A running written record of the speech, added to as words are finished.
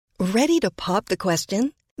Ready to pop the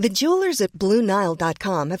question? The jewelers at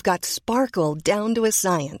BlueNile.com have got sparkle down to a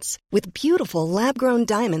science with beautiful lab-grown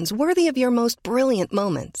diamonds worthy of your most brilliant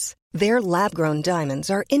moments. Their lab-grown diamonds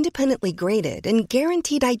are independently graded and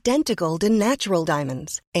guaranteed identical to natural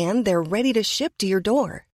diamonds, and they're ready to ship to your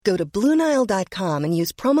door. Go to BlueNile.com and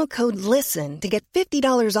use promo code LISTEN to get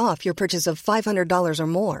 $50 off your purchase of $500 or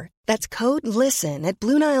more. That's code LISTEN at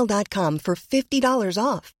BlueNile.com for $50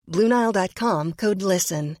 off. BlueNile.com, code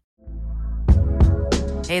LISTEN.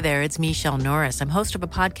 Hey there, it's Michelle Norris. I'm host of a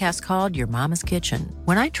podcast called Your Mama's Kitchen.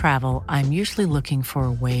 When I travel, I'm usually looking for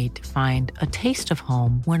a way to find a taste of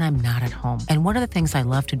home when I'm not at home. And one of the things I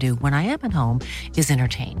love to do when I am at home is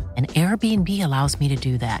entertain. And Airbnb allows me to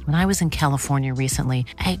do that. When I was in California recently,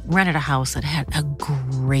 I rented a house that had a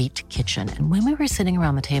great kitchen. And when we were sitting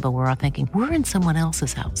around the table, we were all thinking, we're in someone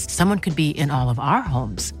else's house. Someone could be in all of our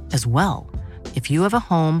homes as well. If you have a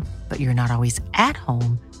home, but you're not always at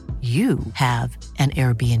home, you have an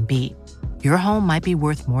Airbnb. Your home might be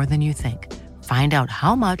worth more than you think. Find out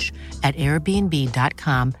how much at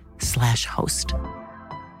airbnb.com/host.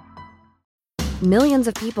 Millions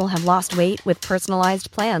of people have lost weight with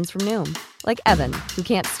personalized plans from Noom. Like Evan, who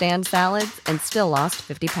can't stand salads and still lost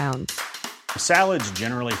 50 pounds. Salads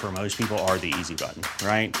generally for most people are the easy button,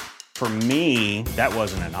 right? For me, that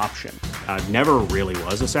wasn't an option. I never really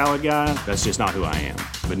was a salad guy. That's just not who I am.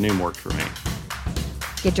 But Noom worked for me.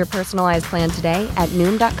 Get your personalized plan today at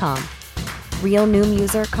Noom.com. Real Noom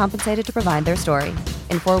user compensated to provide their story.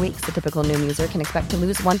 In 4 weeks, the typical Noom user can expect to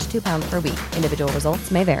lose 1 to 2 pounds per week. Individual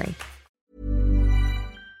results may vary.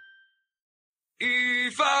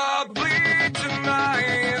 If I bleed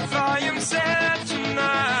tonight, if I am sad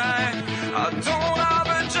tonight, I don't have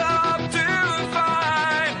a job to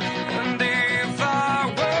find. And if I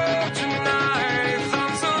work tonight,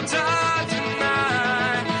 I'm so tired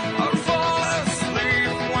tonight, I'll fall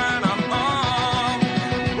asleep when I'm home.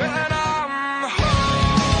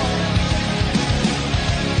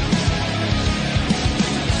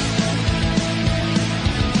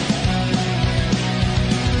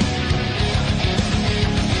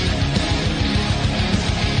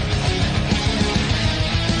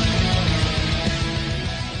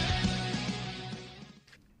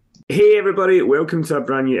 Hey everybody, welcome to a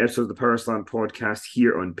brand new episode of the Power Slam podcast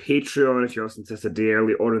here on Patreon. If you're listening to this a day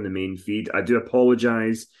early or in the main feed, I do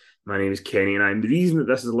apologise. My name is Kenny and the reason that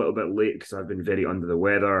this is a little bit late because I've been very under the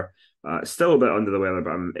weather. Still a bit under the weather,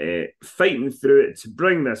 but I'm fighting through it to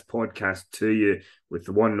bring this podcast to you with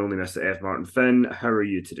the one and only Mr. F. Martin Finn. How are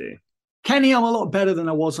you today? Kenny, I'm a lot better than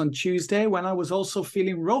I was on Tuesday when I was also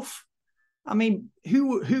feeling rough. I mean,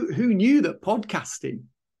 who knew that podcasting,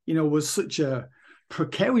 was such a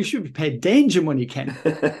precarious? We should be paid danger money, Kenny.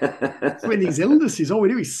 With these illnesses, all we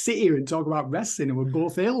do is sit here and talk about wrestling, and we're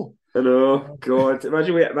both ill. I know, God.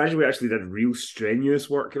 Imagine we actually did real strenuous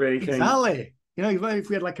work of any kind. Exactly. If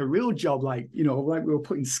we had like a real job, like we were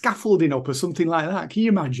putting scaffolding up or something like that. Can you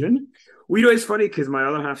imagine? Well, it's funny because my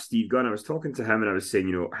other half, Steve Gunn, I was talking to him and I was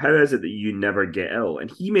saying, how is it that you never get ill? And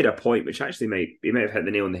he made a point, which actually might have hit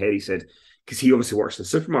the nail on the head. He said, because he obviously works in the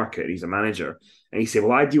supermarket, he's a manager. And he said,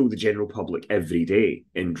 well, I deal with the general public every day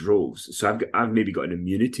in droves. So I've maybe got an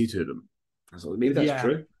immunity to them. I was like, maybe that's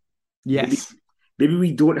true. Yes. Maybe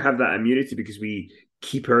we don't have that immunity because we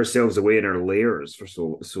keep ourselves away in our layers for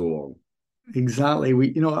so long. Exactly.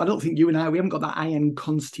 I don't think you and we haven't got that iron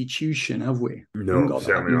constitution, have we? No,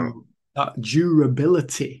 certainly not. That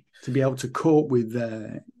durability to be able to cope with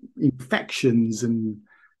infections and,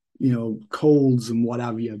 colds and what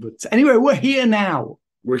have you. But anyway, we're here now.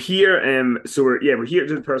 We're here. We're here to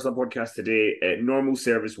do the Personal Podcast today. Normal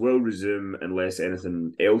service will resume unless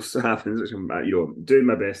anything else happens, which I'm, doing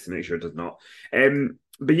my best to make sure it does not.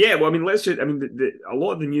 But yeah, well, let's just. A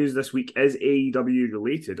lot of the news this week is AEW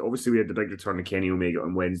related. Obviously, we had the big return of Kenny Omega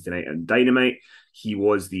on Wednesday night on Dynamite. He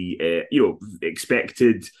was the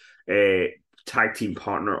expected tag team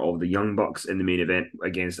partner of the Young Bucks in the main event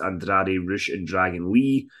against Andrade, Rush, and Dragon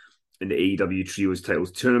Lee in the AEW Trios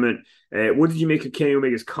Titles Tournament. What did you make of Kenny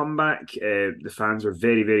Omega's comeback? The fans were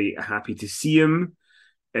very, very happy to see him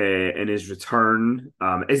in his return.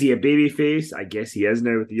 Is he a babyface? I guess he is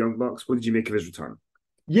now with the Young Bucks. What did you make of his return?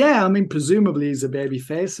 Yeah, presumably he's a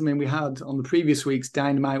babyface. We had on the previous week's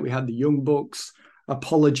Dynamite, we had the Young Bucks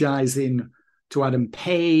apologising to Adam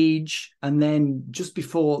Page. And then just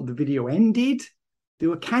before the video ended, they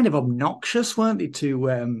were kind of obnoxious, weren't they,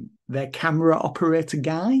 to their camera operator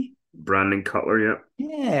guy? Brandon Cutler, yeah.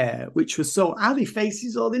 Yeah, which was so, are they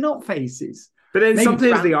faces or are they not faces? But then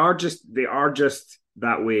sometimes they are just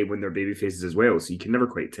that way when they're baby faces as well, so you can never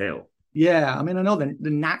quite tell. Yeah, I mean, I know they're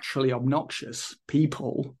naturally obnoxious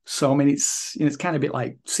people. So, I mean, it's kind of a bit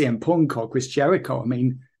like CM Punk or Chris Jericho. I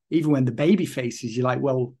mean, even when the baby faces, you're like,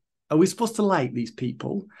 well, are we supposed to like these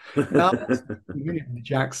people? The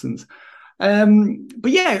Jacksons.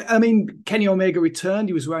 But yeah, I mean, Kenny Omega returned.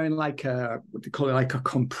 He was wearing like what they call it, like a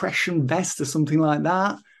compression vest or something like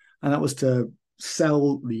that. And that was to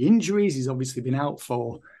sell the injuries. He's obviously been out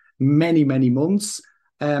for many, many months.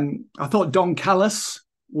 I thought Don Callis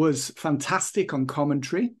was fantastic on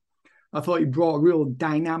commentary. I thought he brought a real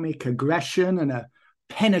dynamic aggression and a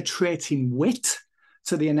penetrating wit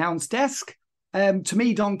to the announce desk. To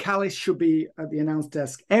me, Don Callis should be at the announce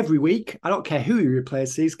desk every week. I don't care who he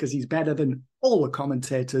replaces because he's better than all the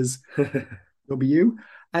commentators. W.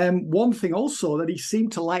 One thing also that he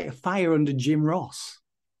seemed to light a fire under Jim Ross.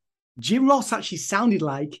 Jim Ross actually sounded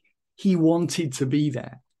like he wanted to be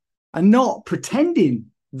there and not pretending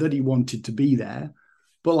that he wanted to be there,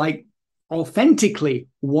 but like authentically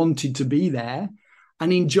wanted to be there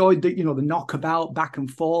and enjoyed the knockabout back and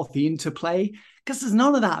forth, the interplay. Because there's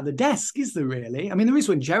none of that at the desk, is there really? I mean, there is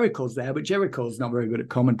when Jericho's there, but Jericho's not very good at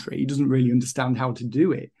commentary. He doesn't really understand how to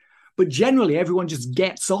do it. But generally, everyone just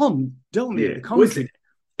gets on, don't they? Yeah. The commentary.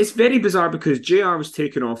 It's very bizarre because JR was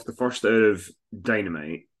taken off the first out of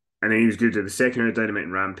Dynamite, and then he was going to do the second out of Dynamite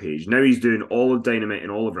and Rampage. Now he's doing all of Dynamite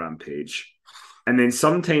and all of Rampage. And then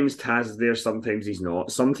sometimes Taz is there, sometimes he's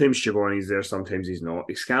not. Sometimes Schiavone's there, sometimes he's not.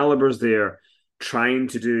 Excalibur's there trying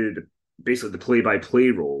to do basically the play-by-play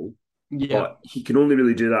role. Yeah. But he can only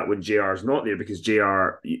really do that when JR's not there because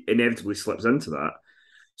JR inevitably slips into that.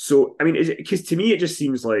 So, I mean, because to me, it just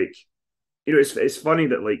seems like, it's funny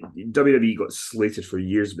that like WWE got slated for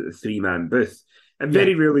years with the 3-man booth. And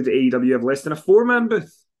very rarely do AEW have less than a 4-man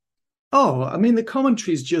booth. Oh, I mean, the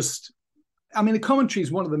commentary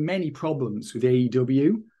is one of the many problems with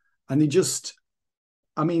AEW. And it's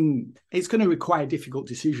going to require difficult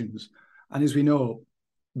decisions. And as we know,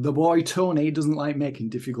 the boy Tony doesn't like making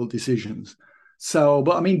difficult decisions. So,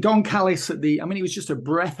 but I mean, Don Callis it was just a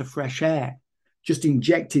breath of fresh air. Just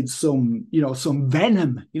injected some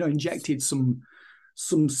venom, injected some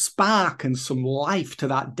spark and some life to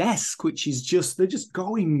that desk, which is they're just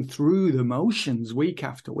going through the motions week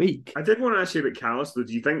after week. I did want to ask you about Callis, though.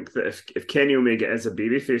 Do you think that if Kenny Omega is a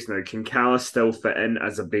babyface now, can Callis still fit in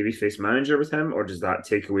as a babyface manager with him, or does that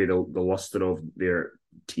take away the luster of their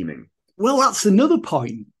teaming? Well, that's another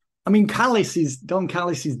point. I mean, Don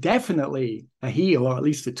Callis is definitely a heel, or at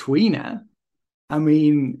least a tweener. I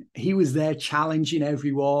mean, he was there challenging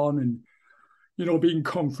everyone and, being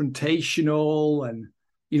confrontational and,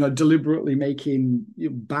 deliberately making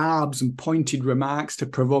barbs and pointed remarks to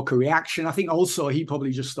provoke a reaction. I think also he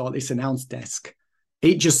probably just thought this announce desk,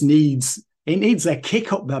 it needs a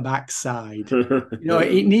kick up the backside.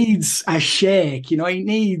 It needs a shake. It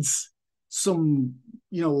needs some,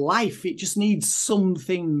 life. It just needs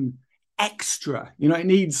something extra. It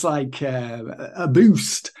needs like a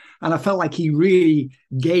boost. And I felt like he really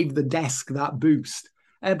gave the desk that boost.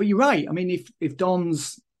 But you're right. I mean, if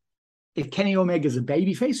Kenny Omega's a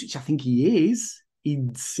babyface, which I think he is, he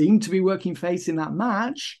seemed to be working face in that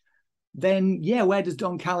match, then yeah, where does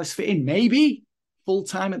Don Callis fit in? Maybe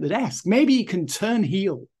full-time at the desk. Maybe he can turn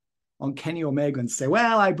heel on Kenny Omega and say,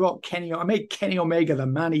 well, I made Kenny Omega the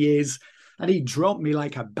man he is, and he dropped me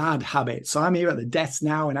like a bad habit. So I'm here at the desk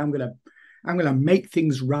now, and I'm going to make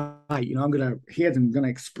things right. I'm going to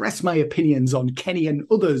express my opinions on Kenny and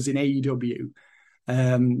others in AEW.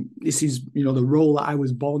 This is, the role that I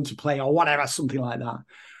was born to play or whatever, something like that.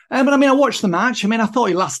 But I mean, I watched the match. I mean, I thought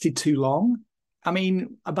it lasted too long. I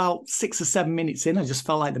mean, about 6 or 7 minutes in, I just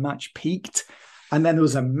felt like the match peaked. And then there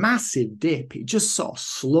was a massive dip. It just sort of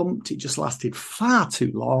slumped. It just lasted far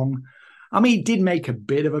too long. I mean, it did make a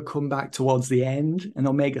bit of a comeback towards the end, and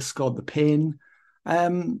Omega scored the pin.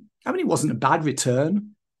 It wasn't a bad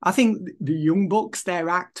return. I think the Young Bucks, their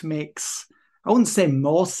act makes, I wouldn't say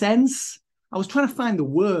more sense. I was trying to find the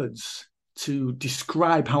words to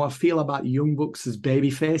describe how I feel about Young Bucks as baby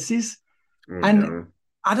faces. And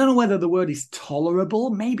I don't know whether the word is tolerable.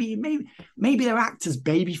 Maybe their act as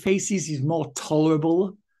baby faces is more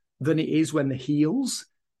tolerable than it is when they're heels,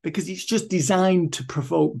 because it's just designed to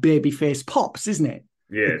provoke babyface pops, isn't it?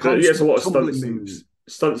 Yeah, it's a lot of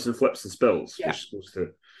stunts and flips and spills. Yeah. Supposed to,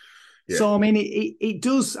 yeah. So, I mean, it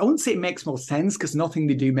does, I wouldn't say it makes more sense because nothing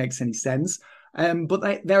they do makes any sense.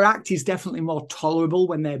 But their act is definitely more tolerable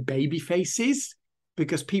when they're baby faces,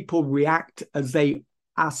 because people react as they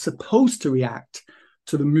are supposed to react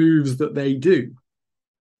to the moves that they do.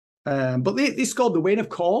 But they scored the win, of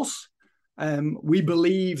course. We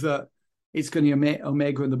believe that it's going to be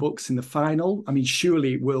Omega and the Bucks in the final. I mean,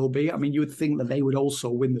 surely it will be. I mean, you would think that they would also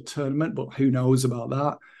win the tournament, but who knows about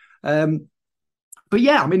that? But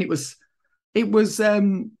yeah, I mean, it was.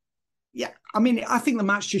 Yeah, I mean, I think the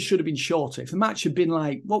match just should have been shorter. If the match had been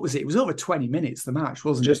like, what was it? It was over 20 minutes, the match,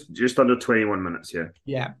 wasn't it? Just under 21 minutes, yeah.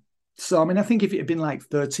 Yeah. So, I mean, I think if it had been like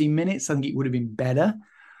 13 minutes, I think it would have been better.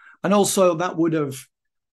 And also that would have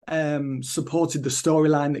supported the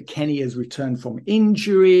storyline that Kenny has returned from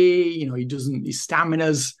injury. You know, his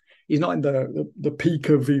stamina's, he's not in the peak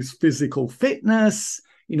of his physical fitness.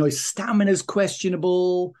 You know, his stamina's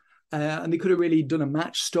questionable. And they could have really done a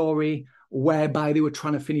match story whereby they were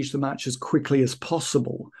trying to finish the match as quickly as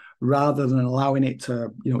possible rather than allowing it to,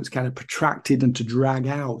 you know, it's kind of protracted and to drag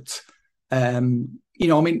out. You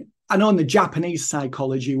know, I mean, I know in the Japanese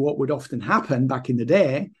psychology, what would often happen back in the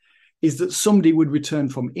day is that somebody would return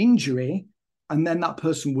from injury and then that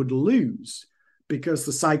person would lose because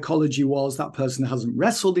the psychology was that person hasn't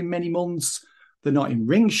wrestled in many months. They're not in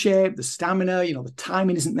ring shape, the stamina, you know, the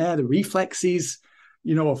timing isn't there, the reflexes,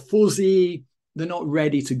 you know, are fuzzy. They're not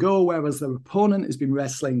ready to go, whereas their opponent has been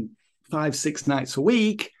wrestling 5-6 nights a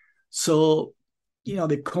week. So, you know,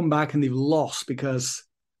 they've come back and they've lost because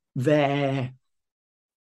they've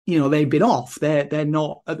been off. They're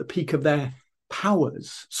not at the peak of their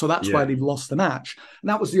powers. So that's why they've lost the match. And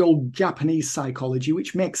that was the old Japanese psychology,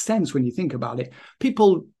 which makes sense when you think about it.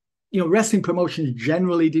 People, you know, wrestling promotions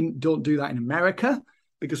generally don't do that in America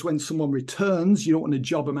because when someone returns, you don't want to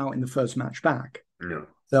job them out in the first match back. No.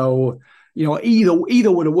 So, you know, either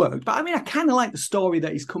would have worked. But I mean, I kind of like the story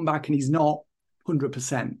that he's come back and he's not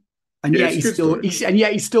 100%. And yet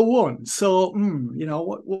he still won. So, you know,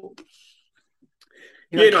 what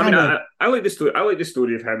you know, I mean, I like the story. I like the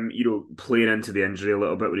story of him, you know, playing into the injury a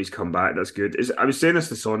little bit when he's come back. That's good. I was saying this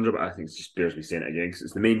to Sondra, but I think it just bears me saying it again because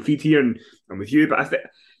it's the main feed here, and I'm with you. But I think,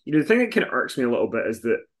 you know, the thing that kind of irks me a little bit is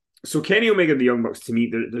that so Kenny Omega and the Young Bucks, to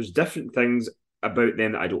me, there's different things about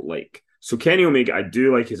them that I don't like. So Kenny Omega, I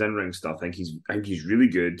do like his in-ring stuff. I think he's really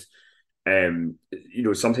good. You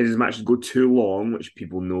know, sometimes his matches go too long, which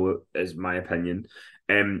people know is my opinion.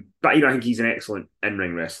 But you know, I think he's an excellent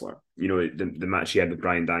in-ring wrestler. You know, the match he had with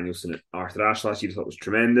Bryan Danielson at Arthur Ashe last year I thought was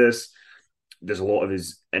tremendous. There's a lot of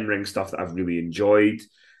his in-ring stuff that I've really enjoyed.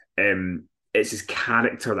 It's his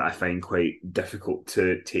character that I find quite difficult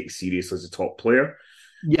to take seriously as a top player.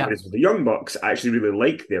 Yeah. Whereas with the Young Bucks, I actually really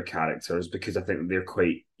like their characters because I think they're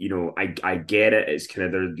quite, you know, I get it. It's kind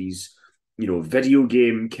of, they're these, you know, video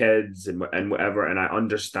game kids and whatever, and I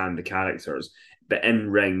understand the characters, but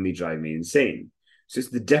in ring, they drive me insane. So it's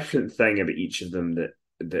the different thing about each of them that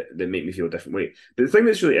make me feel a different way. But the thing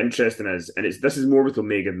that's really interesting is, and this is more with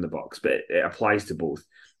Omega than the Bucks, but it applies to both,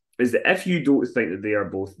 is that if you don't think that they are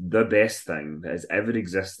both the best thing that has ever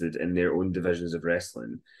existed in their own divisions of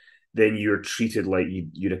wrestling, then you're treated like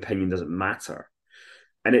your opinion doesn't matter.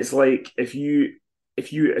 And it's like if you're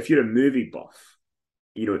a movie buff,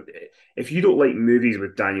 you know, if you don't like movies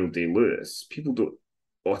with Daniel Day-Lewis, people don't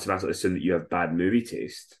automatically assume that you have bad movie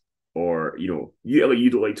taste, or you know, you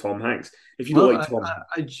don't like Tom Hanks. If you don't like Tom,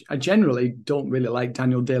 I generally don't really like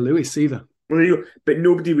Daniel Day-Lewis either. Well, but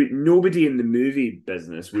nobody in the movie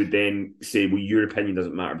business would then say, well, your opinion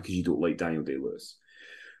doesn't matter because you don't like Daniel Day-Lewis.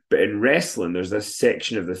 But in wrestling, there's this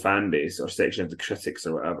section of the fan base or section of the critics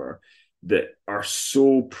or whatever that are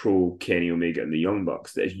so pro Kenny Omega and the Young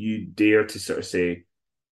Bucks that if you dare to sort of say,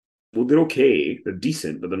 well, they're okay, they're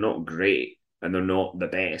decent, but they're not great and they're not the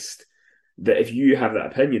best, that if you have that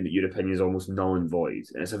opinion, that your opinion is almost null and void.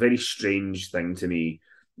 And it's a very strange thing to me,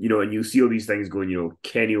 you know, and you'll see all these things going, you know,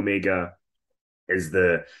 Kenny Omega is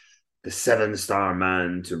the 7-star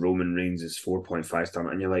man to Roman Reigns' 4.5-star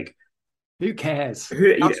man. And you're like, who cares?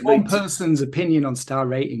 That's one person's opinion on star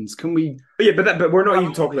ratings. Can we? Yeah, but we're not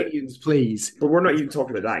even talking opinions, please. But we're not even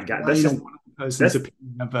talking about that guy. This is one person's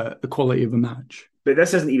opinion of the quality of a match. But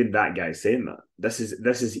this isn't even that guy saying that.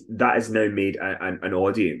 That has now made an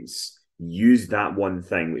audience use that one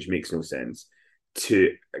thing, which makes no sense,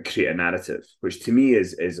 to create a narrative, which to me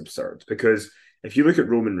is absurd. Because if you look at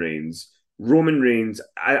Roman Reigns,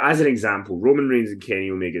 as an example, Roman Reigns and Kenny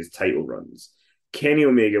Omega's title runs. Kenny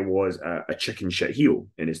Omega was a chicken shit heel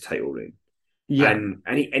in his title reign. Yeah. And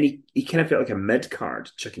he kind of felt like a mid-card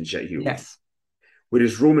chicken shit heel. Yes.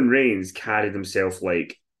 Whereas Roman Reigns carried himself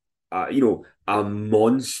like, a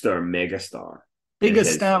monster megastar.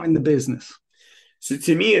 Biggest star in the business. So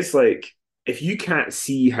to me, it's like, if you can't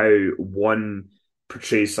see how one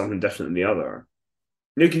portrays something different than the other,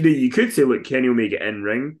 you could say, look, Kenny Omega in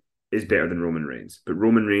ring is better than Roman Reigns, but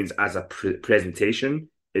Roman Reigns as a presentation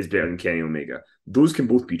is better than Kenny Omega. Those can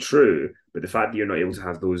both be true, but the fact that you're not able to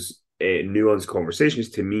have those nuanced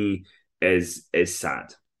conversations, to me, is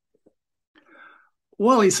sad.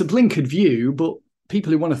 Well, it's a blinkered view, but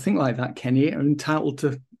people who want to think like that, Kenny, are entitled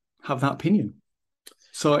to have that opinion.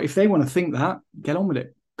 So if they want to think that, get on with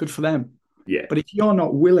it. Good for them. Yeah. But if you're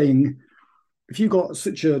not willing, if you've got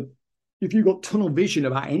tunnel vision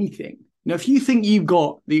about anything, if you think you've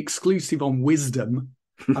got the exclusive on wisdom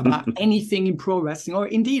about anything in pro wrestling or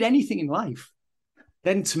indeed anything in life,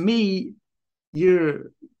 then to me, you're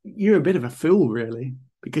a bit of a fool, really,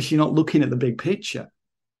 because you're not looking at the big picture.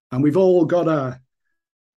 And we've all got to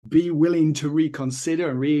be willing to reconsider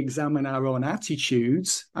and re-examine our own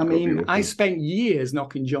attitudes. I mean, I spent years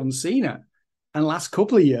knocking John Cena. And the last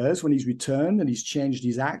couple of years, when he's returned and he's changed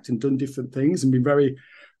his act and done different things and been very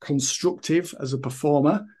constructive as a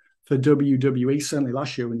performer for WWE, certainly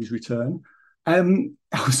last year when he's returned, I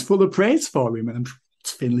was full of praise for him. And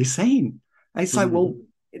what's Finlay saying? And it's like, well,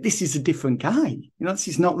 this is a different guy. This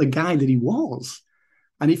is not the guy that he was.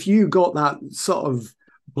 And if you got that sort of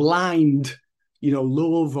blind,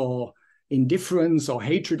 love or indifference or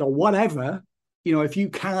hatred or whatever, if you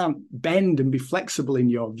can't bend and be flexible in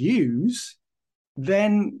your views,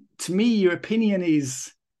 then to me, your opinion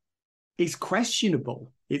is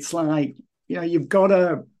questionable. It's like, you've got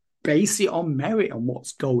to base it on merit on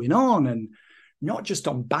what's going on and not just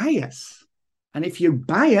on bias. And if you're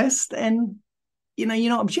biased, then, you're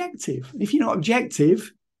not objective. If you're not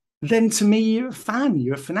objective, then to me, you're a fan,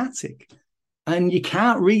 you're a fanatic. And you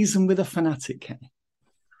can't reason with a fanatic, Kenny.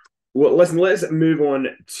 Well, listen, let's move on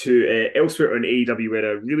to elsewhere on AEW,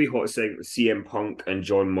 where a really hot segment with CM Punk and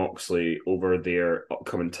Jon Moxley over their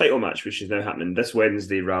upcoming title match, which is now happening this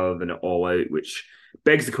Wednesday rather than All Out, which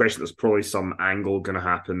begs the question, there's probably some angle going to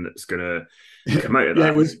happen that's going to come out of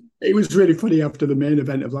that. It was really funny after the main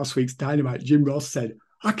event of last week's Dynamite. Jim Ross said,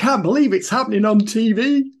 "I can't believe it's happening on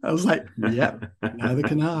TV." I was like, "Yep, neither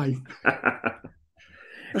can I."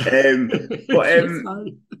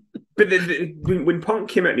 But when Punk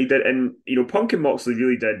came out and he did, and Punk and Moxley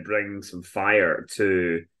really did bring some fire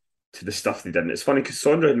to the stuff they did. And it's funny because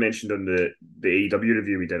Sondra had mentioned on the AEW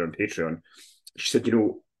review we did on Patreon, she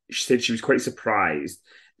said she was quite surprised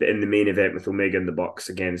that in the main event with Omega and the Bucks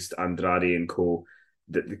against Andrade and co,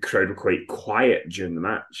 that the crowd were quite quiet during the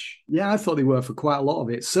match. Yeah, I thought they were for quite a lot of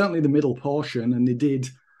it. Certainly the middle portion, and they did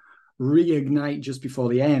reignite just before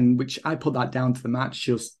the end, which I put that down to the match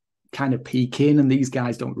just kind of peaking, and these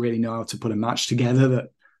guys don't really know how to put a match together that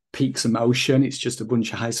peaks emotion. It's just a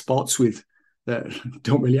bunch of high spots that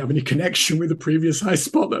don't really have any connection with the previous high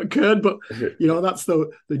spot that occurred. But that's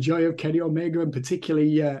the joy of Kenny Omega, and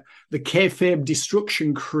particularly the kayfabe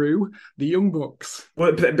destruction crew, the Young Bucks.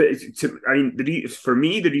 Well, for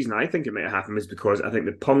me, the reason I think it might have happened is because I think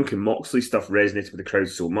the Punk and Moxley stuff resonated with the crowd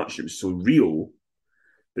so much, it was so real,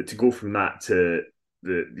 that to go from that to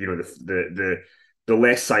the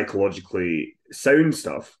less psychologically sound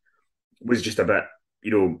stuff was just a bit,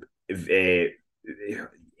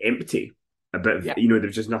 empty. A bit of,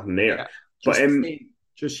 there's just nothing there.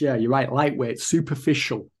 Yeah. You're right, lightweight,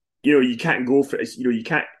 superficial. You can't go for it. You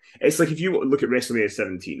can't. It's like if you look at WrestleMania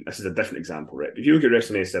 17, this is a different example, right? If you look at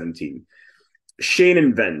WrestleMania 17, Shane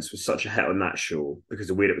and Vince was such a hit on that show because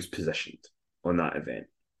of the way it was positioned on that event.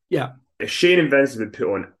 Yeah. If Shane and Vince had been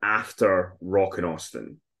put on after Rock and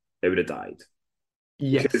Austin, it would have died.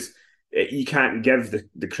 Yes. Because you can't give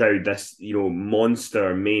the crowd this,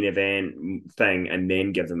 monster main event thing and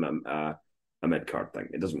then give them a mid-card thing.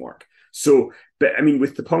 It doesn't work. So, but I mean,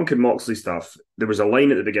 with the Punk and Moxley stuff, there was a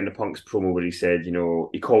line at the beginning of Punk's promo where he said,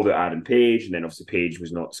 he called out Adam Page, and then obviously Page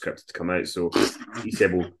was not scripted to come out. So he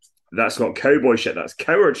said, well, that's not cowboy shit, that's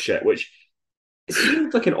coward shit, which it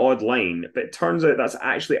seems like an odd line, but it turns out that's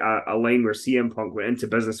actually a line where CM Punk went into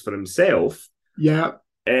business for himself. Yeah.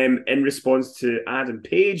 In response to Adam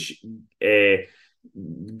Page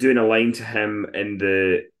doing a line to him in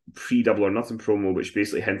the pre-Double or Nothing promo, which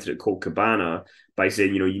basically hinted at Colt Cabana by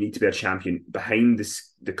saying, you need to be a champion behind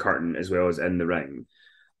the curtain as well as in the ring.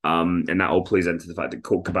 And that all plays into the fact that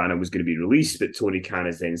Colt Cabana was going to be released, but Tony Khan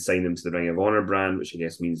has then signed him to the Ring of Honor brand, which I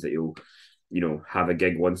guess means that he'll, have a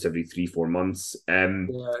gig once every 3-4 months.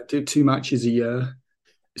 Do 2 matches a year.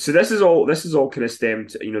 So this is all kind of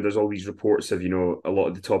stemmed, there's all these reports of, a lot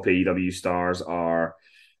of the top AEW stars are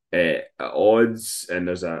at odds, and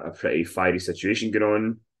there's a pretty fiery situation going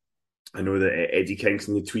on. I know that Eddie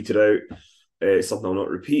Kingston had tweeted out something I'll not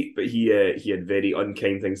repeat, but he had very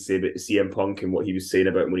unkind things to say about CM Punk and what he was saying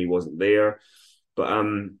about him when he wasn't there. But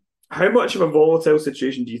how much of a volatile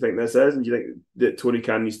situation do you think this is, and do you think that Tony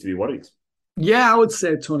Khan needs to be worried? Yeah, I would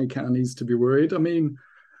say Tony Khan needs to be worried. I mean,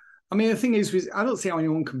 the thing is, I don't see how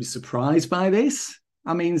anyone can be surprised by this.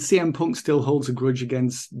 I mean, CM Punk still holds a grudge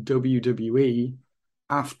against WWE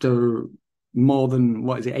after more than,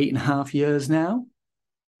 8.5 years now.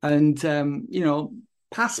 And,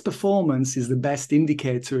 past performance is the best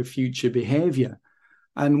indicator of future behavior.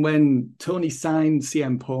 And when Tony signed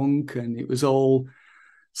CM Punk and it was all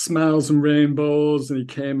smiles and rainbows and he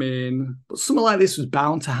came in, but something like this was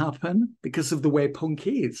bound to happen because of the way Punk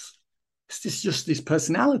is. It's just his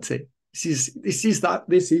personality. This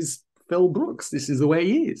is Phil Brooks. This is the way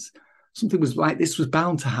he is. Something was like this was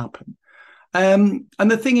bound to happen. And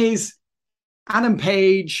the thing is, Adam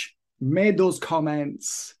Page made those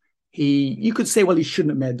comments. You could say, well, he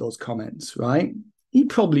shouldn't have made those comments, right? He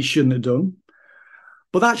probably shouldn't have done.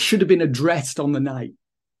 But that should have been addressed on the night.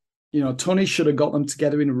 Tony should have got them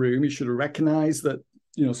together in a room. He should have recognized that,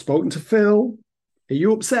 spoken to Phil. Are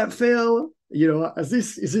you upset, Phil? Is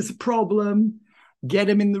this a problem? Get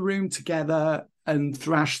him in the room together and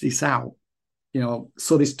thrash this out,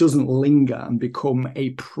 so this doesn't linger and become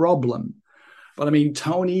a problem. But I mean,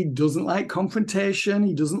 Tony doesn't like confrontation.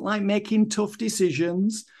 He doesn't like making tough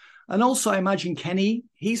decisions. And also, I imagine Kenny,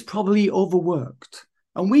 he's probably overworked.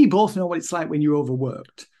 And we both know what it's like when you're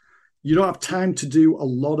overworked. You don't have time to do a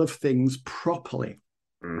lot of things properly.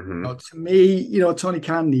 Mm-hmm. To me, Tony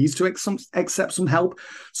Khan needs to accept some help,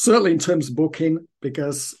 certainly in terms of booking,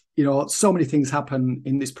 because, so many things happen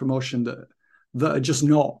in this promotion that are just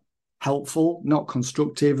not helpful, not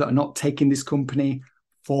constructive, that are not taking this company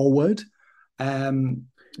forward. And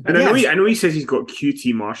I know he says he's got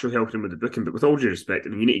QT Marshall helping him with the booking, but with all due respect, I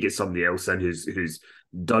mean, you need to get somebody else in who's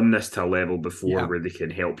done this to a level before where they can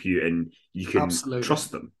help you and you can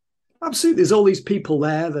trust them. Absolutely. There's all these people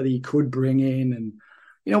there that he could bring in, and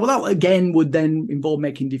that again would then involve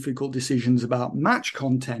making difficult decisions about match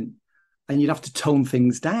content, and you'd have to tone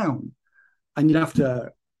things down, and you'd have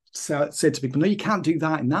to say to people, no, you can't do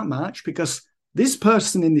that in that match because this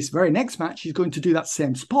person in this very next match is going to do that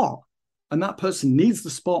same spot. And that person needs the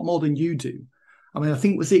spot more than you do. I mean, I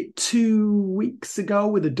think, was it 2 weeks ago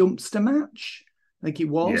with a dumpster match? I think it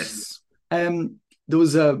was. Yes. There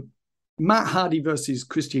was a Matt Hardy versus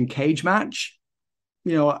Christian Cage match.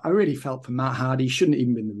 I really felt for Matt Hardy. He shouldn't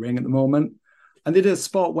even be in the ring at the moment. And they did a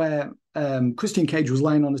spot where Christian Cage was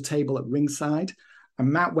lying on a table at ringside, and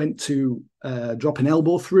Matt went to drop an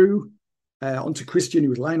elbow through onto Christian, who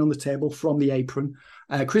was lying on the table from the apron.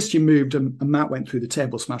 Christian moved and Matt went through the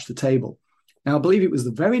table, smashed the table. Now, I believe it was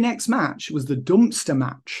the very next match. It was the dumpster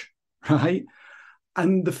match, right?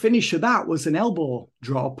 And the finish of that was an elbow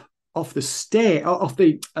drop off the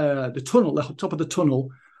tunnel, the top of the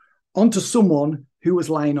tunnel, onto someone who was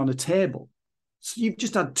lying on a table. So you've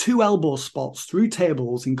just had 2 elbow spots through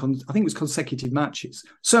tables in, I think it was consecutive matches,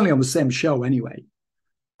 certainly on the same show anyway.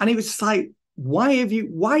 And it was just like, why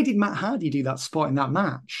did Matt Hardy do that spot in that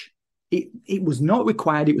match? It was not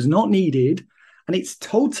required. It was not needed. And it's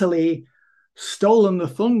totally stolen the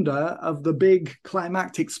thunder of the big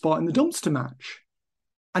climactic spot in the dumpster match.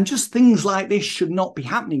 And just things like this should not be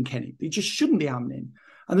happening, Kenny. They just shouldn't be happening.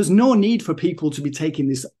 And there's no need for people to be taking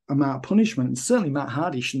this amount of punishment. And certainly Matt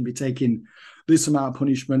Hardy shouldn't be taking this amount of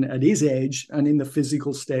punishment at his age and in the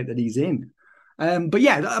physical state that he's in. But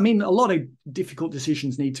yeah, I mean, a lot of difficult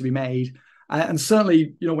decisions need to be made. And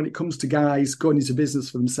certainly, when it comes to guys going into business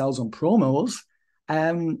for themselves on promos,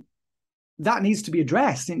 that needs to be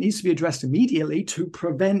addressed. It needs to be addressed immediately to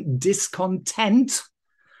prevent discontent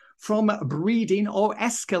from breeding or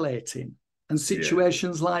escalating and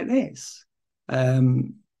situations like this.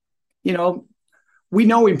 We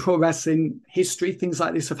know in pro wrestling history, things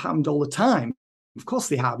like this have happened all the time. Of course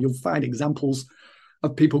they have. You'll find examples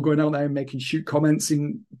of people going out there and making shoot comments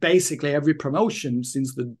in basically every promotion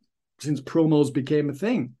since promos became a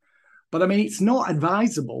thing. But I mean, it's not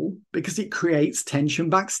advisable because it creates tension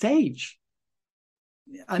backstage.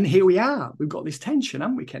 And here we are. We've got this tension,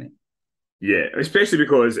 haven't we, Kenny? Yeah, especially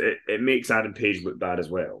because it makes Adam Page look bad as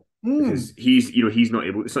well. Because he's not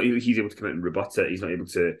able. It's not he's able to come out and rebut it. He's not able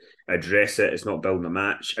to address it. It's not building a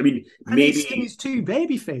match. I mean, maybe it's 2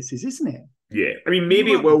 baby faces, isn't it? Yeah, I mean,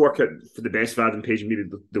 maybe it will work out for the best for Adam Page, and maybe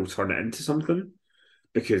they'll turn it into something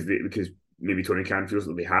because maybe Tony Khan feels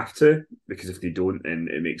that they have to, because if they don't, then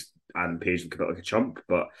it makes Adam Page look a bit like a chump.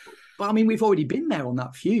 But I mean, we've already been there on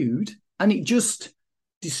that feud, and it just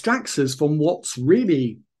distracts us from what's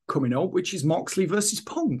really coming up, which is Moxley versus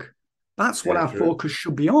Punk. That's what our focus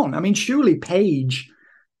should be on. I mean, surely Page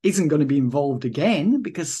isn't going to be involved again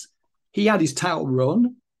because he had his title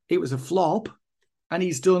run. It was a flop, and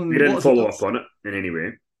he's done. He didn't follow up on it in any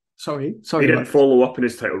way. Sorry. He didn't follow up on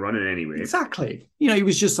his title run in any way. Exactly. He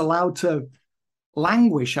was just allowed to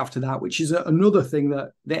languish after that, which is another thing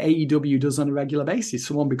that the AEW does on a regular basis.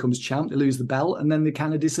 Someone becomes champ, they lose the belt, and then they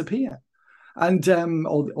kind of disappear. And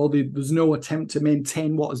there's no attempt to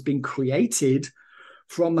maintain what has been created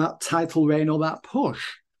from that title reign or that push.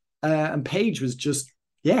 And Page was just,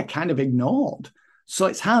 kind of ignored. So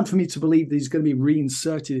it's hard for me to believe that he's going to be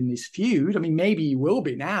reinserted in this feud. I mean, maybe he will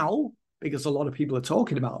be now because a lot of people are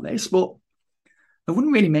talking about this, but it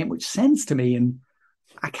wouldn't really make much sense to me. And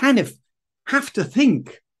I kind of have to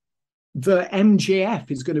think that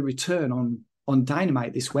MJF is going to return on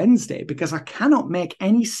Dynamite this Wednesday, because I cannot make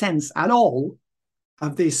any sense at all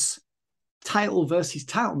of this title versus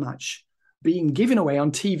title match being given away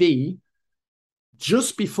on TV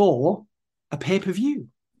just before a pay-per-view.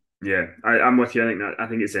 Yeah, I'm with you. I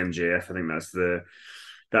think it's MJF. I think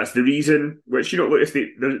that's the reason. Which, look, if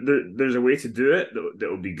there's a way to do it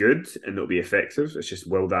that'll be good and that'll be effective. It's just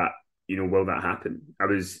will that happen? I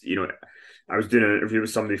was doing an interview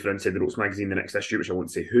with somebody for Inside the Ropes magazine, the next issue, which I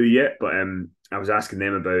won't say who yet, but I was asking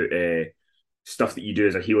them about stuff that you do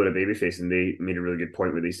as a heel or a babyface, and they made a really good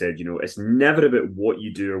point where they said, it's never about what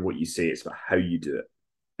you do or what you say, it's about how you do it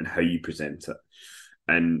and how you present it.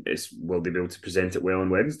 And will they be able to present it well on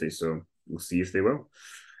Wednesday? So we'll see if they will.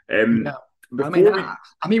 If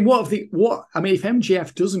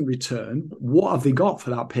MJF doesn't return, what have they got for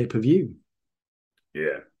that pay-per-view?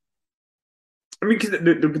 Yeah. I mean, because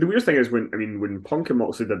the weird thing is when Punk and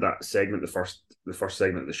Moxley did that segment, the first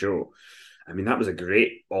segment of the show, I mean, that was a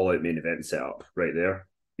great all-out main event setup right there.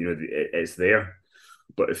 It's there.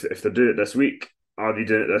 But if they're doing it this week, are they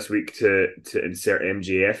doing it this week to insert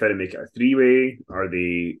MJF in and make it a three-way? I'll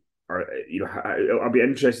be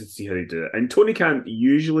interested to see how they do it. And Tony Khan,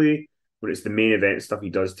 usually when it's the main event stuff, he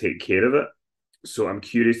does take care of it. So I'm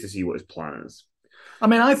curious to see what his plan is. I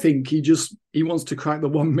mean, I think he wants to crack the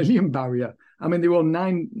 1 million barrier. I mean, there were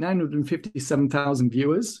 957,000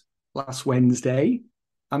 viewers last Wednesday.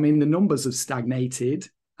 I mean, the numbers have stagnated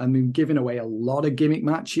and been giving away a lot of gimmick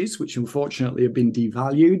matches, which unfortunately have been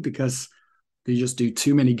devalued because they just do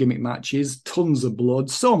too many gimmick matches, tons of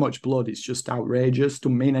blood, so much blood, it's just outrageous,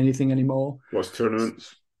 don't mean anything anymore. What's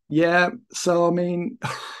tournaments? Yeah, so I mean,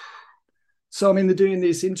 they're doing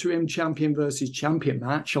this interim champion versus champion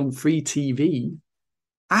match on free TV.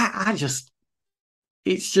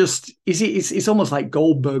 It's almost like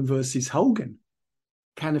Goldberg versus Hogan.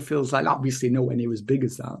 Kind of feels like, obviously nowhere near as big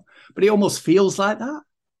as that, but it almost feels like that.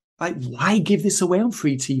 Like, why give this away on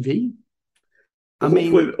free TV?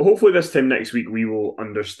 Hopefully this time next week we will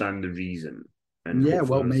understand the reason. And maybe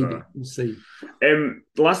we'll see. The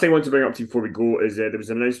last thing I want to bring up to you before we go is there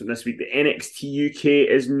was an announcement this week that NXT UK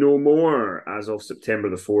is no more as of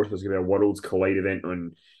September the 4th. There's going to be a Worlds Collide event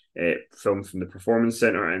on filmed from the Performance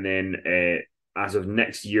Centre, and then as of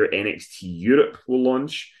next year, NXT Europe will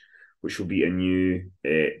launch, which will be a new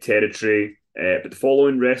territory. But the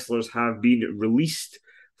following wrestlers have been released: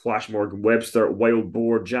 Flash Morgan Webster, Wild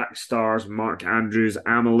Boar, Jack Stars, Mark Andrews,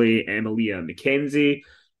 Emilia McKenzie,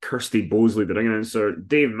 Kirsty Bosley, the ring announcer,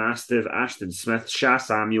 Dave Mastiff, Ashton Smith, Sha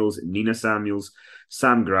Samuels, Nina Samuels,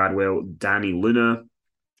 Sam Gradwell, Danny Luna,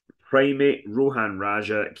 Primate, Rohan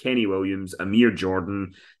Raja, Kenny Williams, Amir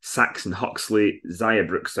Jordan, Saxon Huxley, Zaya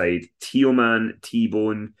Brookside, Teoman,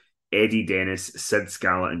 T-Bone, Eddie Dennis, Sid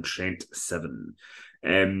Scala, and Trent Seven.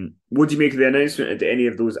 What do you make of the announcement? And did any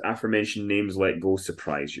of those aforementioned names let go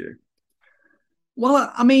surprise you?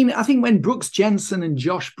 Well, I mean, I think when Brooks Jensen and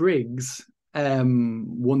Josh Briggs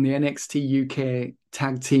won the NXT UK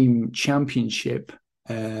Tag Team Championship,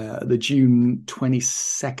 the June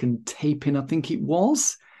 22nd taping, I think it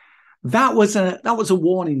was, that was a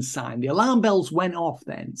warning sign. The alarm bells went off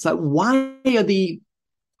then. So why are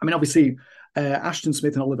obviously Ashton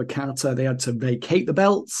Smith and Oliver Carter, they had to vacate the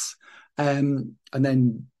belts. And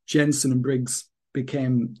then Jensen and Briggs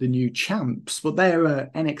became the new champs, but they're a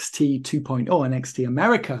NXT 2.0, NXT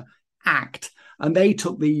America act, and they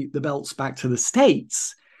took the belts back to the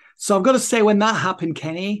States. So I've got to say, when that happened,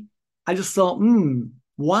 Kenny, I just thought,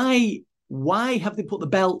 why have they put the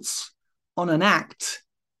belts on an act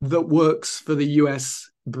that works for the US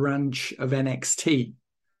branch of NXT?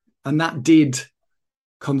 And that did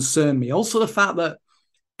concern me. Also, the fact that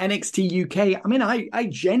NXT UK, I mean, I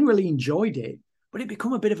generally enjoyed it, but it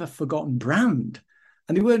became a bit of a forgotten brand.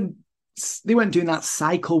 And they weren't doing that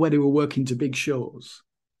cycle where they were working to big shows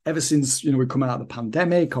ever since, we come out of the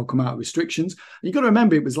pandemic or come out of restrictions. And you've got to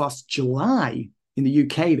remember, it was last July in the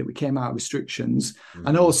UK that we came out of restrictions. Mm-hmm.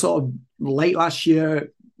 I know sort of late last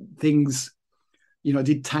year, things,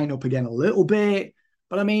 did tighten up again a little bit.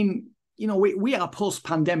 But I mean, we are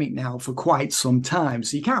post-pandemic now for quite some time,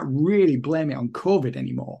 so you can't really blame it on COVID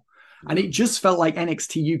anymore. And it just felt like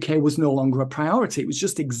NXT UK was no longer a priority. It was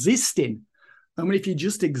just existing. I mean, if you're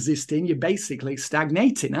just existing, you're basically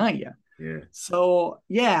stagnating, aren't you? Yeah. So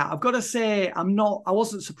yeah, I've got to say I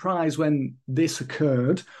wasn't surprised when this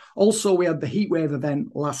occurred. Also, we had the Heatwave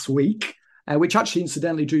event last week, which actually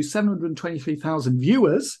incidentally drew 723,000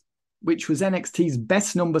 viewers, which was NXT's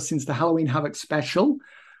best number since the Halloween Havoc special.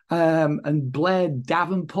 And Blair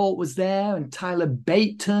Davenport was there, and Tyler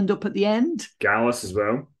Bate turned up at the end. Gallus as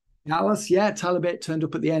well. Gallus, yeah. Tyler Bate turned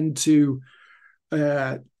up at the end to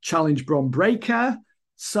challenge Bron Breakker.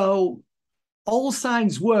 So all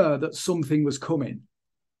signs were that something was coming.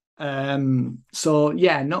 So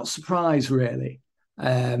yeah, not surprised really.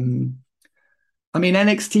 I mean,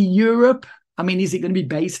 NXT Europe, I mean, is it going to be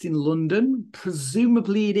based in London?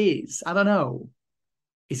 Presumably it is. I don't know.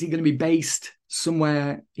 Is it going to be based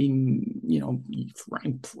somewhere in,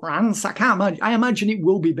 in France? I can't imagine. I imagine it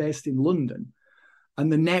will be based in London,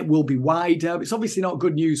 and the net will be wider. It's obviously not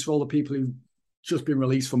good news for all the people who've just been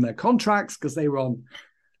released from their contracts, because they were on,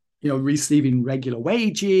 receiving regular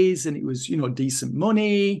wages, and it was, decent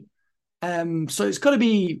money. So it's got to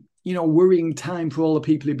be, worrying time for all the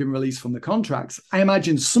people who've been released from the contracts. I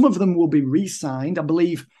imagine some of them will be re-signed. I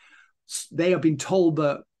believe they have been told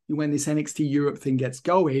that when this NXT Europe thing gets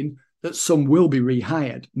going, that some will be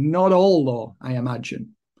rehired. Not all, though, I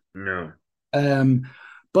imagine. No.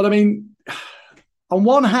 But I mean, on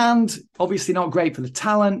one hand, obviously not great for the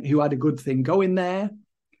talent who had a good thing going there.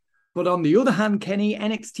 But on the other hand, Kenny,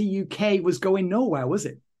 NXT UK was going nowhere, was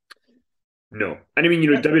it? No. And I mean,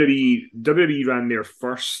 WWE ran their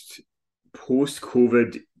first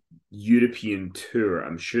post-COVID European tour.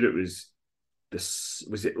 I'm sure it was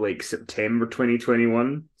was it like September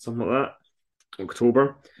 2021, something like that,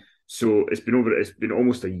 October. So it's been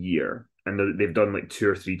almost a year, and they've done like 2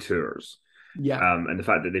 or 3 tours. Yeah. And the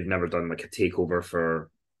fact that they've never done like a takeover for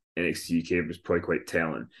NXT UK was probably quite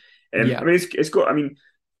telling. Yeah. I mean, it's got. I mean,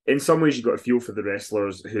 in some ways, you got a feel for the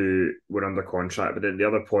wrestlers who were under contract, but then the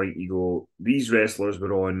other point, you go, these wrestlers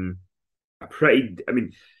were on a pretty. I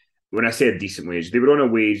mean, when I say a decent wage, they were on a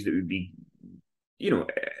wage that would be,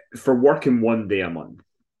 for working 1 day a month.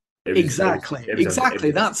 Exactly.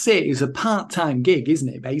 That's it. It's a part-time gig, isn't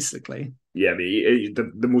it, basically? Yeah, I mean,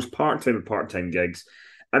 the most part-time of part-time gigs.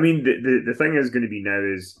 I mean, the thing is going to be now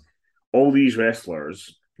is all these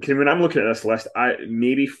wrestlers, because when I'm looking at this list,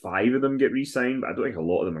 maybe 5 of them get re-signed, but I don't think a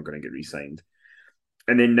lot of them are going to get re-signed.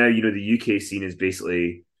 And then now, the UK scene is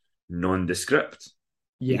basically nondescript.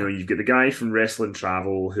 Yeah. You've got the guy from Wrestling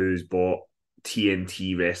Travel who's bought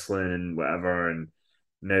TNT Wrestling and whatever, and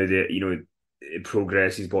now that,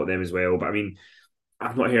 Progress, he's bought them as well. But I mean,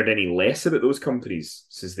 I've not heard any less about those companies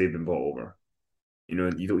since they've been bought over.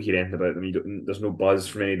 You don't hear anything about them. There's no buzz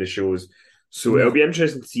from any of the shows. So it'll be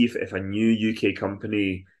interesting to see if a new UK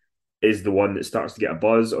company is the one that starts to get a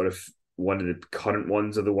buzz, or if one of the current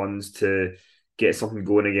ones are the ones to get something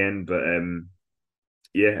going again. But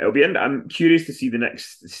yeah, it'll be. I'm curious to see the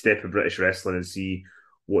next step of British wrestling and see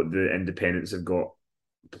what the independents have got.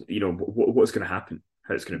 What's going to happen,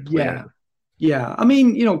 how it's going to play out. Yeah, I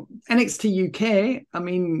mean, NXT UK, I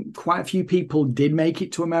mean, quite a few people did make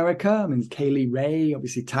it to America. I mean, Kaylee Ray,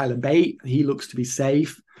 obviously Tyler Bate, he looks to be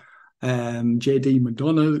safe. JD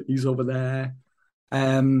McDonough, he's over there.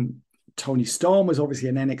 Tony Storm was obviously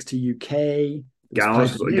an NXT UK.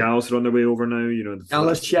 Gallus are on their way over now.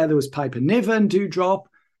 Gallus, yeah, there was Piper Niven, Doudrop.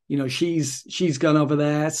 She's gone over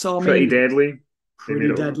there. So I mean, Pretty Deadly.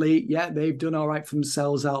 Pretty Deadly. Yeah, they've done all right for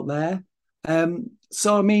themselves out there.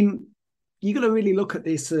 So I mean, you got to really look at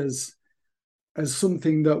this as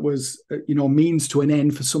something that was, means to an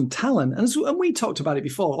end for some talent. And we talked about it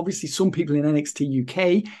before. Obviously, some people in NXT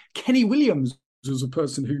UK, Kenny Williams was a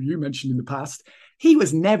person who you mentioned in the past. He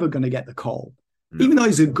was never going to get the call, even though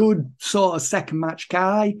he's a good sort of second match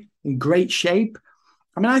guy in great shape.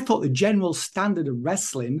 I mean, I thought the general standard of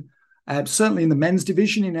wrestling, certainly in the men's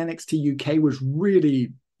division in NXT UK, was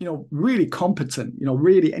really, really competent,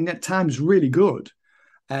 really, and at times really good.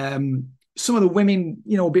 Some of the women,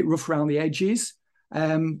 a bit rough around the edges. But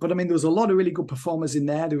I mean, there was a lot of really good performers in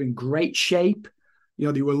there. They were in great shape.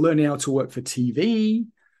 They were learning how to work for TV.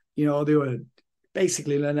 They were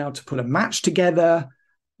basically learning how to put a match together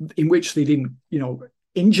in which they didn't,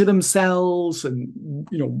 injure themselves and,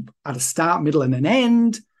 at a start, middle, and an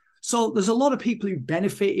end. So there's a lot of people who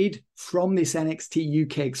benefited from this NXT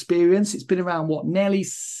UK experience. It's been around, nearly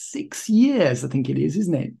 6 years, I think it is,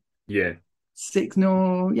 isn't it? Yeah.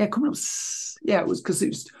 Coming up. Yeah, it was because it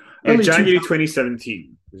was January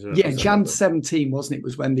 2017. Jan 17, wasn't it?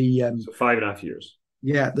 Was when the so 5.5 years.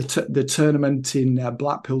 Yeah, the tournament in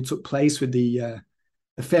Blackpool took place with the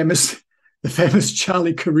famous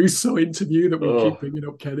Charlie Caruso interview that we keep bringing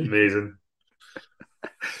up, Kenny. Amazing.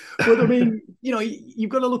 But I mean, you've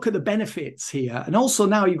got to look at the benefits here. And also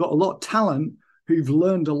now you've got a lot of talent who've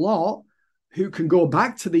learned a lot, who can go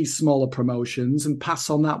back to these smaller promotions and pass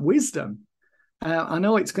on that wisdom. I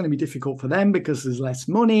know it's going to be difficult for them because there's less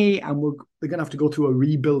money and they're going to have to go through a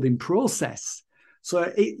rebuilding process. So,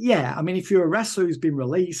 I mean, if you're a wrestler who's been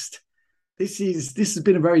released, this has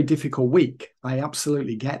been a very difficult week. I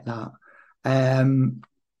absolutely get that.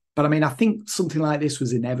 But I mean, I think something like this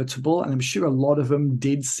was inevitable, and I'm sure a lot of them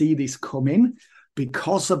did see this coming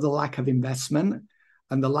because of the lack of investment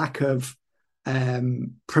and the lack of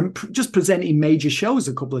just presenting major shows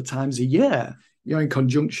a couple of times a year, in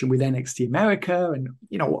conjunction with NXT America and,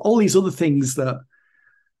 all these other things that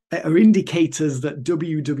are indicators that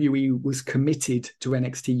WWE was committed to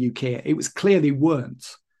NXT UK. It was clear they weren't.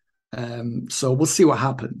 So we'll see what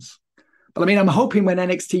happens. But I mean, I'm hoping when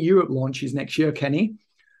NXT Europe launches next year, Kenny,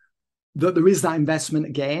 that there is that investment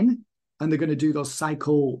again, and they're going to do those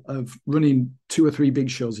cycle of running 2 or 3 big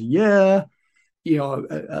shows a year,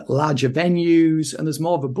 at larger venues, and there's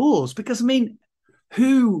more of a buzz. Because I mean,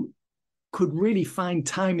 who could really find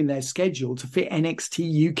time in their schedule to fit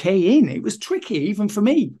NXT UK in? It was tricky, even for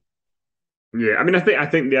me. Yeah, I mean, I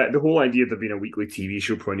think the whole idea of there being a weekly TV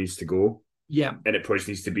show probably needs to go. Yeah, and it probably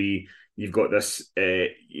needs to be, you've got this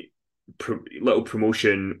little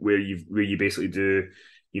promotion where you basically do,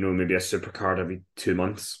 maybe a supercard every 2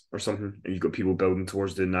 months or something, and you've got people building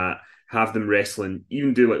towards doing that. Have them wrestling,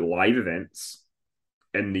 even do like live events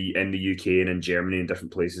in the UK and in Germany and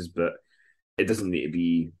different places, but it doesn't need to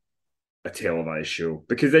be a televised show,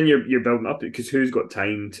 because then you're building up, because who's got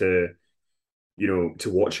time to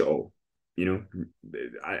watch it all?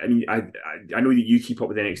 I mean, I know that you keep up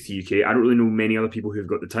with NXT UK. I don't really know many other people who've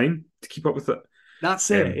got the time to keep up with it. That's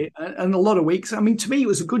it. And a lot of weeks. I mean, to me, it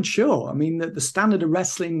was a good show. I mean, the standard of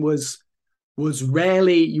wrestling was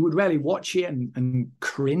rarely, you would rarely watch it and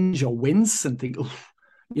cringe or wince and think,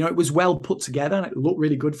 it was well put together and it looked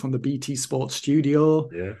really good from the BT Sports studio.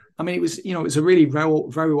 Yeah. I mean, it was a really very,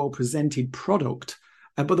 very well presented product,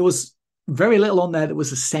 but there was very little on there that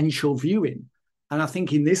was essential viewing. And I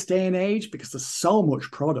think in this day and age, because there's so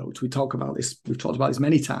much product, we've talked about this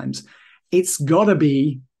many times, there's got to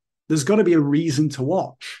be a reason to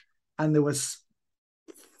watch. And there was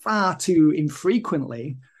far too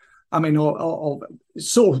infrequently, I mean, or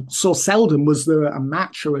so seldom was there a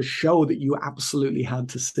match or a show that you absolutely had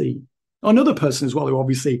to see. Another person as well, who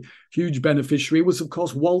obviously huge beneficiary, was of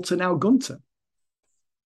course Walter, now Gunther.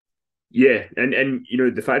 Yeah, and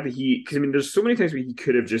the fact that because I mean, there's so many times where he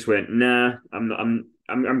could have just went, nah, I'm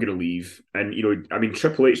going to leave, and I mean,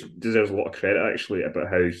 Triple H deserves a lot of credit actually about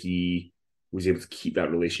how he was able to keep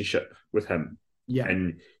that relationship with him. Yeah,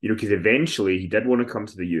 and because eventually he did want to come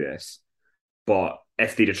to the US, but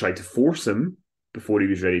if they'd have tried to force him before he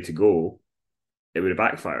was ready to go, it would have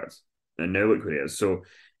backfired. And now look where it is. So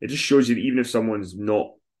it just shows you that even if someone's not,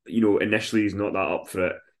 initially is not that up for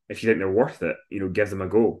it, if you think they're worth it, give them a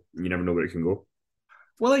go. You never know where it can go.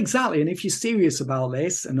 Well, exactly. And if you're serious about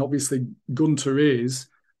this, and obviously Gunther is,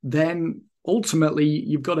 then ultimately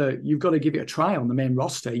you've got to give it a try on the main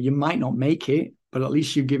roster. You might not make it, but at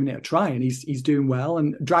least you've given it a try, and he's doing well.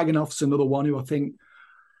 And Dragunov's another one who I think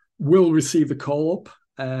will receive the call up.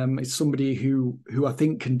 It's somebody who I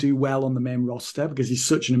think can do well on the main roster because he's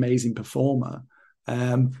such an amazing performer.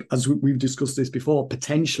 As we've discussed this before,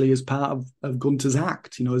 potentially as part of Gunther's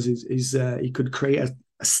act, he could create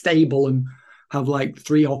a stable and have like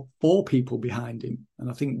 3 or 4 people behind him.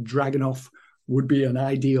 And I think Dragunov would be an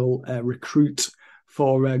ideal recruit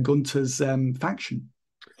for Gunther's faction.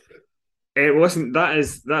 Well, listen,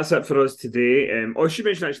 that's it for us today. I should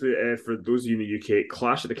mention actually, for those of you in the UK,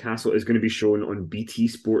 Clash at the Castle is going to be shown on BT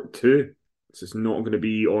Sport 2. So it's not going to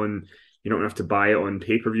be on. You're not going to have to buy it on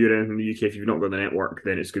pay-per-view or anything in the UK. If you've not got the network,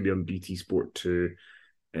 then it's going to be on BT Sport 2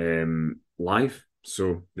 live.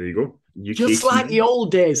 So there you go. UK Just like the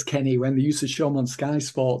old days, Kenny, when they used to show them on Sky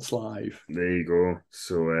Sports Live. There you go.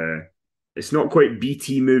 So it's not quite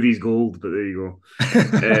BT Movies Gold, but there you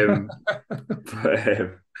go.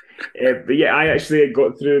 But yeah, I actually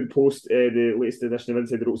got through the post the latest edition of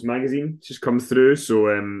Inside the Ropes magazine. It's just come through. So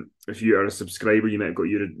if you are a subscriber, you might have got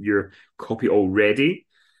your copy already.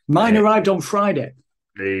 Mine arrived on Friday.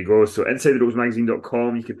 There you go. So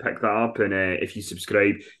InsideTheRopesMagazine.com, you can pick that up, and if you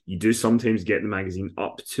subscribe, you do sometimes get the magazine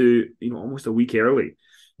up to almost a week early.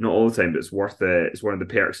 Not all the time, but it's worth it. It's one of the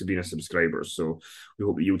perks of being a subscriber. So we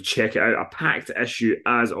hope that you'll check it out. A packed issue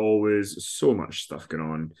as always. So much stuff going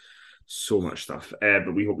on. So much stuff.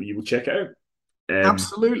 But we hope that you will check it out.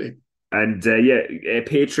 Absolutely. And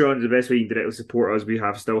Patreon is the best way you can directly support us. We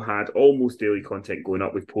have still had almost daily content going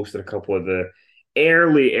up. We've posted a couple of the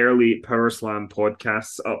early Power Slam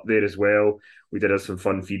podcasts up there as well. We did have some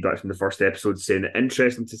fun feedback from the first episode saying that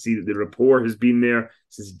interesting to see that the rapport has been there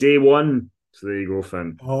since day one. So there you go,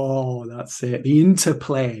 Finn. Oh, that's it. The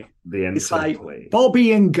interplay. It's like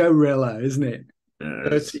Bobby and Gorilla, isn't it?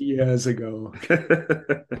 30 years ago.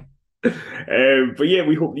 But yeah,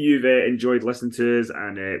 we hope you've enjoyed listening to us,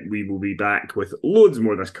 and we will be back with loads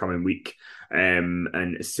more this coming week. And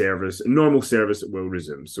normal service will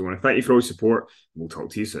resume. So I want to thank you for all your support. We'll talk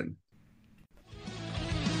to you soon.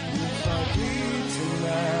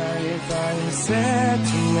 If I am sad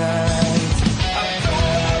tonight, I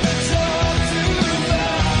don't have a job to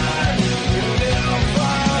find. And I'm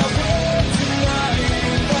far away tonight.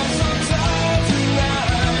 I'm so tired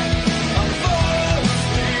tonight. I'm falling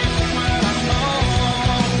asleep when I'm home.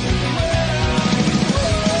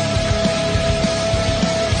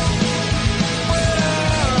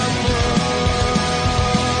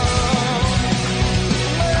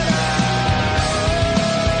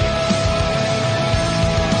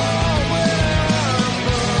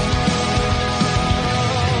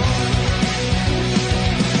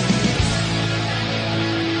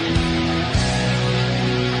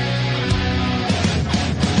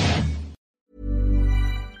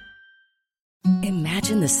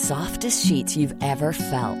 Imagine the softest sheets you've ever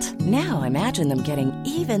felt. Now imagine them getting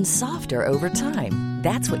even softer over time.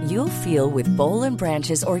 That's what you'll feel with Boll &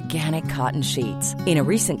 Branch's organic cotton sheets. In a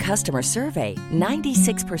recent customer survey,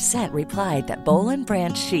 96% replied that Boll &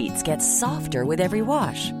 Branch sheets get softer with every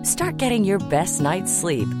wash. Start getting your best night's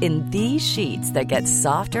sleep in these sheets that get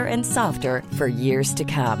softer and softer for years to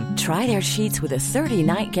come. Try their sheets with a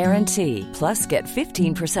 30-night guarantee. Plus, get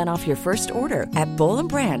 15% off your first order at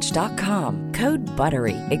bollandbranch.com. Code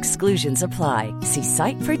BUTTERY. Exclusions apply. See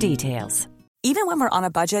site for details. Even when we're on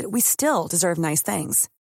a budget, we still deserve nice things.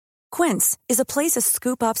 Quince is a place to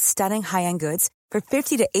scoop up stunning high-end goods for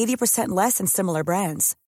 50 to 80% less than similar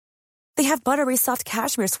brands. They have buttery soft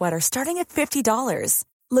cashmere sweaters starting at $50,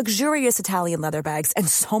 luxurious Italian leather bags, and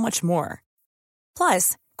so much more.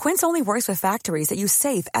 Plus, Quince only works with factories that use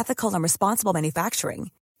safe, ethical, and responsible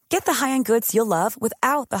manufacturing. Get the high-end goods you'll love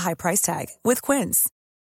without the high price tag with Quince.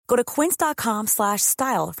 Go to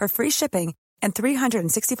quince.com/style for free shipping and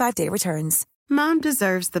 365-day returns. Mom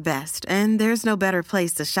deserves the best, and there's no better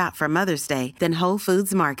place to shop for Mother's Day than Whole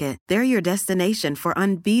Foods Market. They're your destination for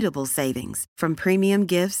unbeatable savings, from premium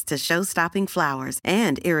gifts to show-stopping flowers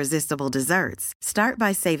and irresistible desserts. Start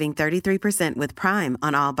by saving 33% with Prime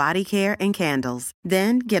on all body care and candles.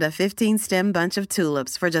 Then get a 15-stem bunch of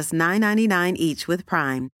tulips for just $9.99 each with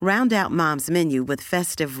Prime. Round out Mom's menu with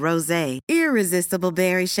festive rosé, irresistible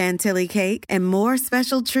berry chantilly cake, and more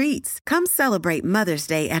special treats. Come celebrate Mother's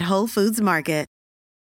Day at Whole Foods Market.